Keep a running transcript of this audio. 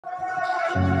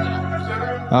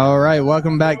All right,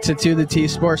 welcome back to the T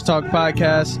Sports Talk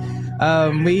podcast.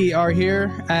 We are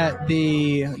here at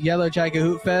the Yellow Jacket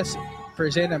Hoopfest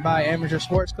presented by Amateur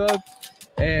Sports Club,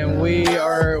 and we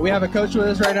have a coach with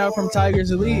us right now from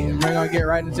Tigers Elite, and we're gonna get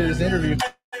right into this interview.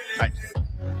 All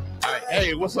right.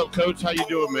 Hey, what's up, Coach? How you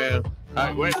doing, man? All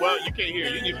right, wait, well, you can't hear.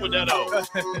 You need to put that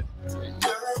on.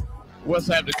 What's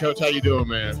happening, Coach? How you doing,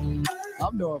 man?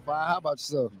 I'm doing fine. How about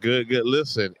yourself? Good.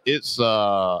 Listen, it's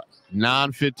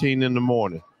 9:15 in the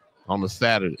morning on a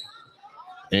Saturday,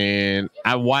 and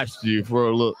I watched you for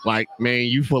a look. Like, man,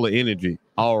 you full of energy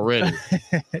already.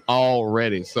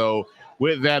 So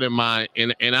with that in mind,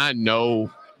 and I know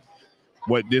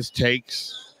what this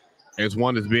takes as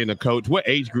one as being a coach. What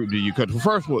age group do you coach? Well,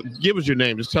 first, give us your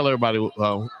name. Just tell everybody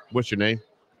what's your name.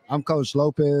 I'm Coach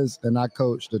Lopez, and I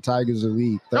coach the Tigers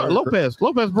Elite. Lopez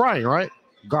Bryan, right?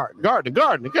 Gardner.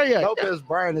 Okay, yeah. Lopez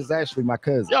Bryan is actually my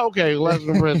cousin. Yeah, okay.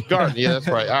 Gardner. Yeah, that's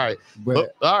right. All right.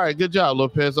 All right. Good job,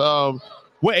 Lopez.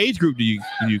 What age group do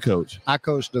you coach? I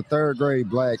coach the 3rd grade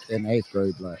black and 8th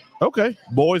grade black. Okay.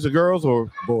 Boys or girls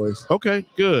or boys? Okay,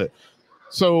 good.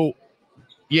 So,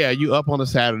 yeah, you up on a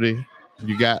Saturday.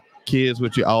 You got kids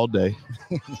with you all day.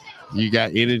 You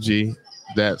got energy.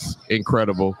 That's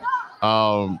incredible.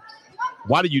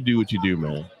 Why do you do what you do,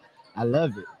 man? I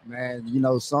love it, man. You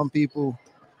know, some people,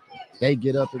 they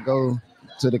get up and go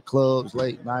to the clubs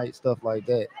late night, stuff like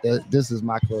that. This is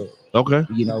my club. Okay.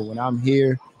 You know, when I'm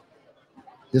here,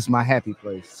 this is my happy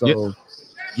place. So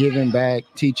giving back,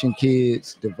 teaching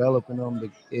kids, developing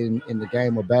them in the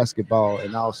game of basketball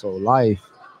and also life,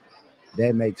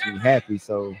 that makes me happy.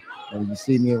 So when you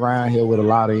see me around here with a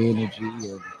lot of energy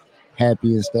and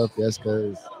happy and stuff, that's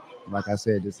because, like I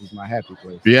said, this is my happy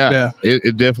place. Yeah.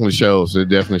 It definitely shows.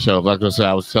 Like I said,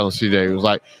 I was telling CJ, it was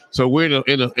like, so we're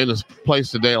in a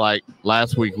place today. Like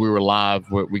last week, we were live,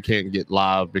 but we can't get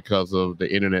live because of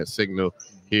the internet signal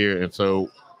here, and so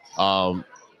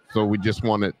we just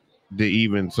wanted to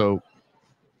even so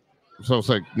it's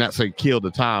like not say kill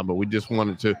the time, but we just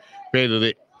wanted to be able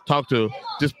to talk to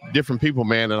just different people,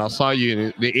 man. And I saw you,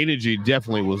 and the energy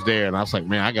definitely was there, and I was like,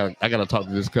 man, I gotta talk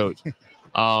to this coach.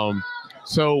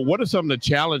 So what are some of the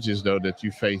challenges, though, that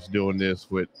you face doing this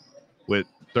with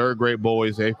 3rd grade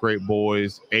boys, 8th grade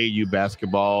boys, AU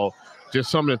basketball, just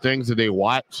some of the things that they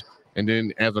watch, and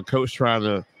then as a coach trying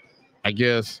to, I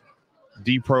guess,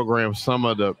 deprogram some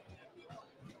of the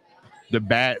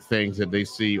bad things that they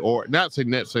see, or not say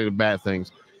necessarily the bad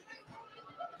things.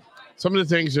 Some of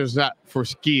the things that's not for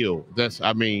skill.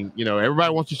 Everybody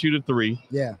wants to shoot a 3.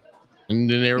 Yeah. And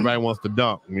then everybody wants to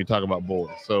dunk when you talk about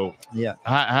boys. So yeah,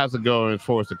 how's it going as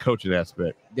far as the coaching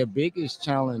aspect? The biggest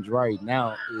challenge right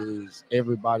now is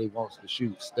everybody wants to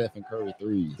shoot Stephen Curry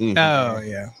 3s. Mm-hmm. Oh,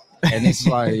 yeah. And it's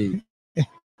like,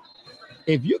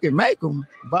 if you can make them,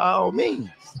 by all means.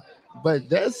 But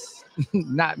that's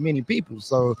not many people.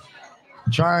 So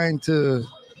trying to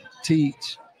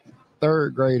teach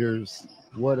 3rd graders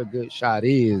what a good shot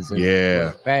is and what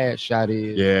a bad shot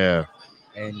is. Yeah.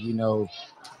 And, you know,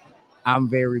 I'm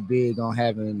very big on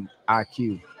having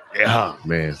IQ. Yeah,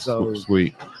 man. So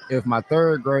sweet. If my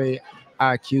 3rd grade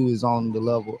IQ is on the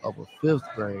level of a 5th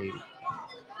grade,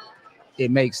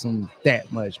 it makes them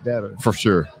that much better. For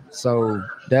sure. So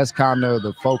that's kind of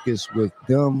the focus with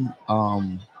them.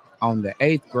 On the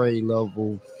 8th grade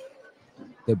level,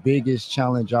 the biggest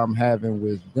challenge I'm having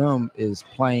with them is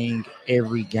playing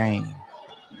every game.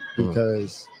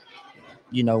 Because,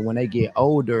 you know, when they get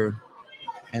older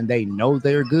and they know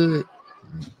they're good,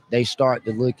 they start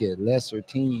to look at lesser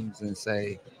teams and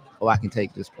say, oh, I can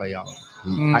take this play off.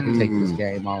 I can take this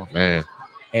game off. Man.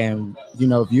 And, you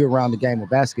know, if you're around the game of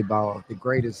basketball, the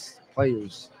greatest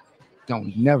players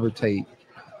don't never take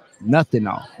nothing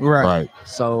off. Right.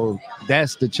 So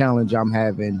that's the challenge I'm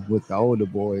having with the older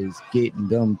boys, getting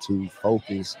them to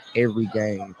focus every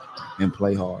game and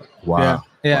play hard. Wow.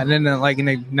 Yeah, and then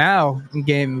now in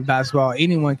game of basketball,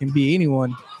 anyone can be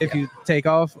anyone. If you take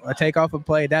off a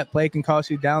play, that play can cost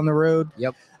you down the road.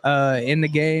 Yep. In the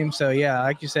game. So yeah,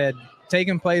 like you said,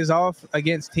 taking plays off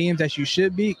against teams that you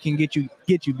should beat can get you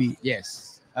beat.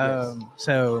 Yes.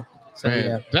 So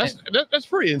man, yeah. That's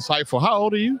pretty insightful. How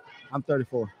old are you? I'm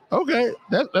 34. Okay,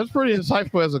 that's pretty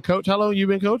insightful as a coach. How long have you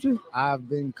been coaching? I've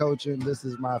been coaching. This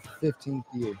is my 15th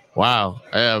year. Wow.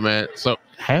 Yeah, man. So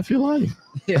half your life.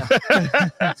 Yeah.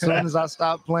 As soon as I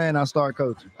stop playing, I start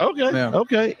coaching. Okay. Yeah.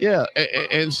 Okay. Yeah.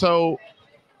 And so,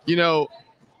 you know,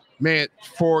 man,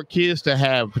 for kids to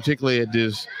have, particularly at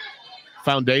this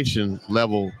foundation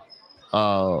level,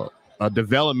 a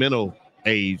developmental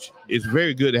age, it's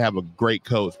very good to have a great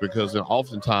coach, because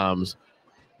oftentimes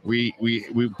we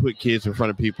put kids in front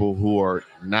of people who are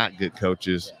not good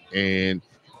coaches, and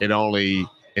it only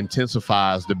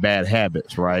intensifies the bad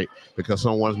habits, right? Because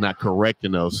someone's not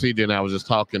correcting those. See, then I was just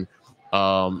talking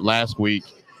last week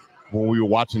when we were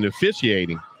watching the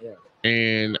officiating,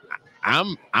 and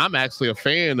I'm actually a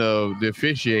fan of the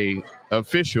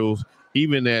officials,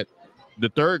 even at the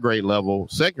third grade level,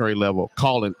 second grade level,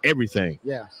 calling everything.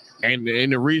 Yeah. And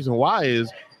the reason why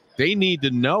is they need to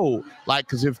know, like,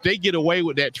 because if they get away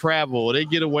with that travel, or they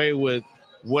get away with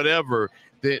whatever,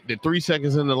 the 3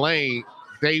 seconds in the lane,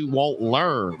 they won't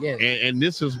learn. Yes. And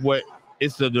this is what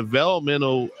it's the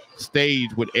developmental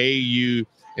stage with AAU,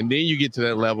 and then you get to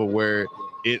that level where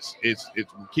it's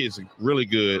kids are really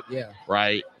good,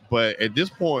 right? But at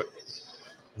this point,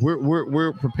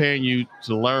 we're preparing you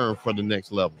to learn for the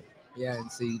next level. Yeah,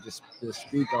 and see, just to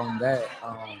speak on that,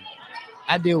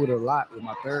 I deal with a lot with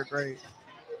my third grade.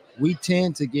 We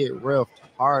tend to get reffed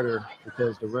harder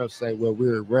because the refs say, well,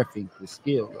 we're reffing the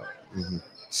skill level. Mm-hmm.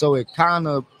 So it kind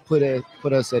of put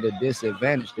us at a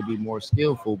disadvantage to be more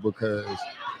skillful, because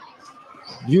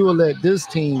you will let this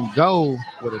team go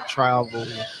with a travel,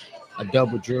 a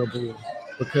double dribble,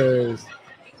 because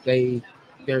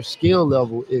their skill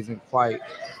level isn't quite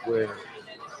where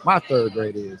my third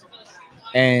grade is.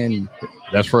 And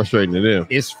that's frustrating to them.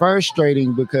 It's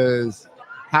frustrating because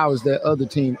how is that other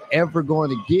team ever going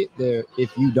to get there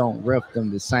if you don't ref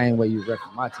them the same way you ref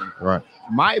my team? Right.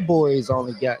 My boys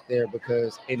only got there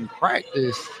because in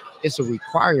practice, it's a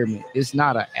requirement. It's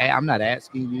not I'm not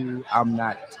asking you.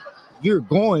 You're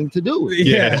going to do it.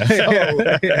 Yeah.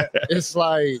 So it's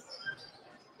like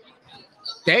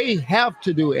they have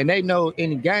to do it. And they know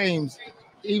in games,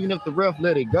 even if the ref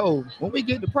let it go, when we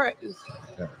get to practice,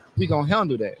 we're going to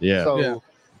handle that. Yeah. So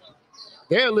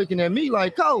they're looking at me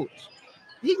like, coach,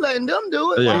 he letting them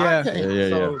do it.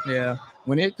 Yeah.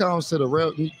 When it comes to the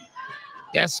ref,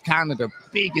 that's kind of the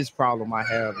biggest problem I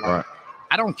have. Like,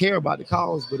 I don't care about the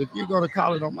calls, but if you're going to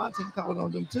call it on my team, call it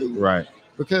on them too. Right.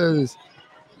 Because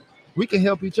we can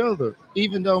help each other.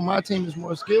 Even though my team is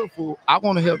more skillful, I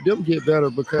want to help them get better,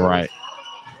 because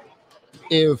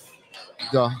if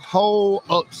the whole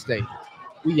upstate,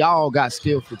 we all got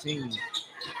skillful teams,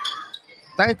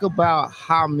 think about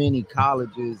how many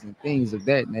colleges and things of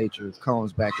that nature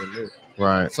comes back and look.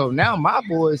 Right. So now my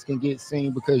boys can get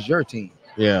seen because your team.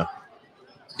 Yeah.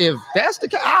 If that's the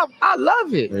case, I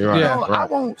love it. Right. You know, I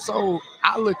won't. So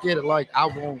I look at it like I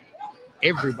want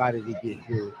everybody to get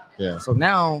good. Yeah. So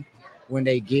now when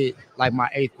they get like my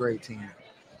 8th grade team,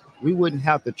 we wouldn't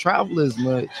have to travel as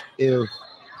much if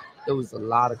there was a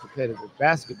lot of competitive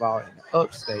basketball in the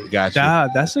upstate. Gotcha.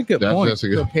 That's a good point. That's a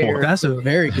good point. That's a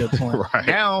very good point. Right.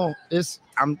 Now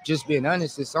I'm just being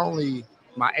honest, it's only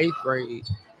my 8th grade,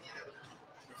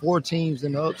 4 teams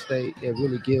in the upstate that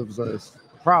really gives us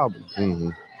a problem. Mm-hmm.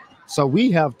 So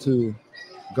we have to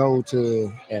go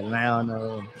to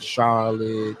Atlanta,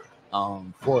 Charlotte,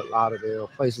 Fort Lauderdale,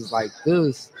 places like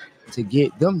this to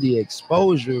get them the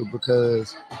exposure,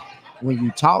 because when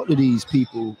you talk to these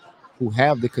people who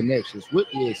have the connections with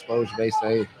the exposure, they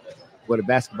say, well, the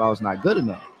basketball is not good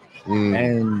enough.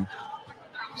 And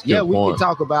we can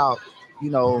talk about,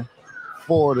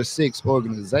 4 to 6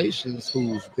 organizations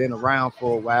who's been around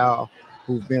for a while,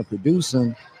 who've been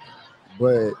producing,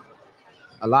 but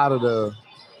a lot of the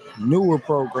newer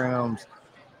programs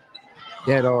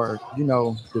that are,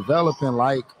 developing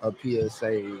like a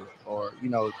PSA or,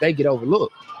 they get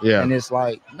overlooked. Yeah. And it's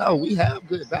like, no, we have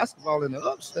good basketball in the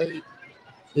upstate.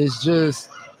 It's just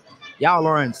y'all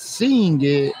aren't seeing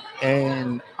it.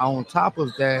 And on top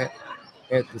of that,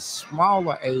 at the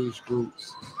smaller age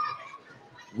groups,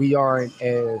 we aren't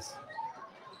as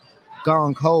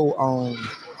gung-ho on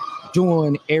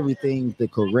doing everything the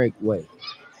correct way.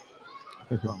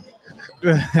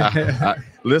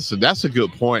 Listen, that's a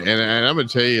good point. And I'm going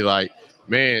to tell you, like,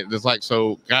 man, it's like,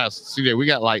 so guys, see there, we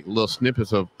got like little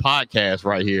snippets of podcasts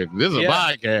right here. This is a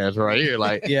podcast right here.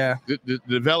 Like, the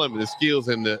development, the skills,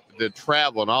 and the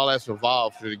travel and all that's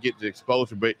involved to get the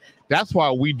exposure. But that's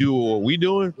why we do what we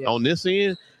doing on this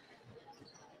end.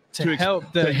 To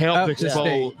help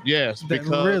expose. Yes,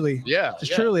 because really,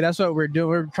 truly, that's what we're doing.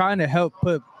 We're trying to help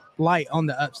put light on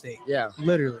the upstate. Yeah,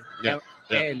 literally. Yeah.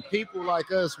 And people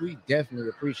like us, we definitely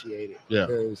appreciate it. Yeah.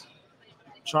 Because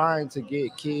trying to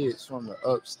get kids from the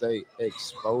upstate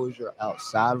exposure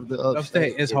outside of the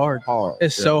upstate is hard.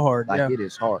 It's so hard. Like, it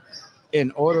is hard.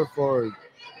 In order for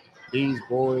these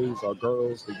boys or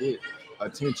girls to get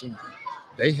attention,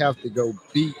 they have to go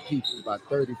beat people by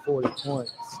 30, 40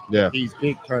 points. Yeah. These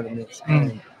big tournaments.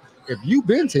 And if you've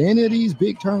been to any of these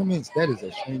big tournaments, that is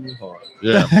extremely hard.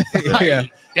 Yeah.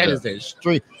 That is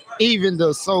extreme. Even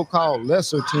the so-called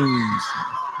lesser teams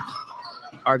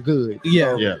are good.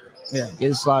 Yeah. So,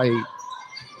 it's like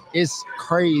it's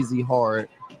crazy hard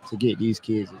to get these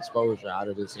kids exposure out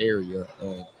of this area,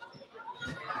 and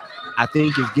I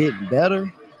think it's getting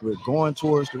better. We're going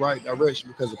towards the right direction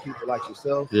because of people like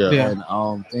yourself,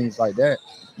 and things like that.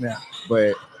 Yeah,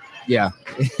 but yeah,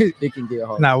 it can get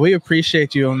hard. Now we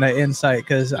appreciate you on that insight,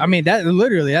 because I mean that's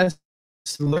literally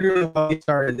why we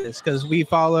started this, because we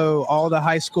follow all the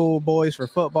high school boys for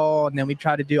football, and then we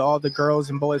try to do all the girls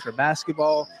and boys for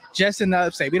basketball, just in the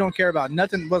upstate. We don't care about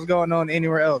nothing what's going on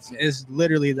anywhere else. It's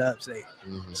literally the upstate.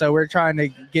 So we're trying to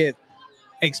get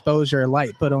exposure,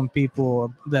 light put on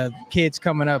people, the kids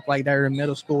coming up like they're in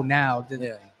middle school now,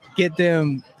 to get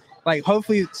them, like,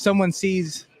 hopefully someone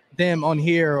sees them on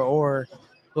here, or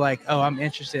like, oh, I'm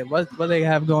interested. What they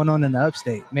have going on in the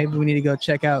upstate? Maybe we need to go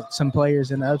check out some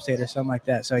players in the upstate or something like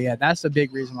that. So yeah, that's the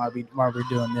big reason why we're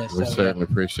doing this. We certainly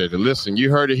appreciate it. Listen, you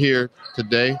heard it here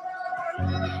today.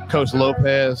 Coach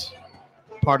Lopez,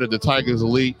 part of the Tigers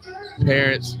Elite.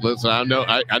 Parents, listen,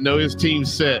 I know his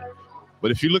team's set,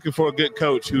 but if you're looking for a good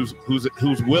coach who's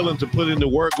willing to put in the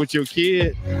work with your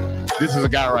kid, this is a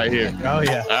guy right here. Oh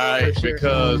yeah. All right, sure.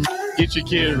 Because get your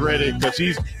kids ready, because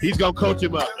he's gonna coach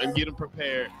them up and get them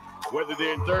prepared. Whether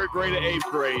they're in 3rd grade or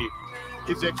 8th grade,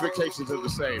 his expectations are the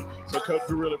same. So, Coach,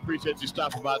 we really appreciate you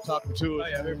stopping by, talking to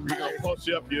us. We're gonna post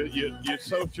you up your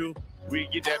social. We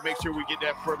get that. Make sure we get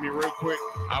that from you real quick.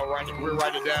 We'll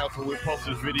write it down so we'll post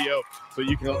this video so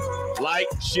you can like,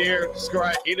 share,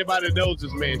 subscribe. Anybody that knows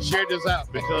this man, share this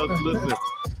out, because listen,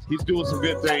 he's doing some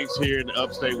good things here in the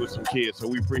upstate with some kids. So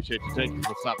we appreciate you. Thank you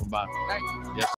for stopping by. Yes.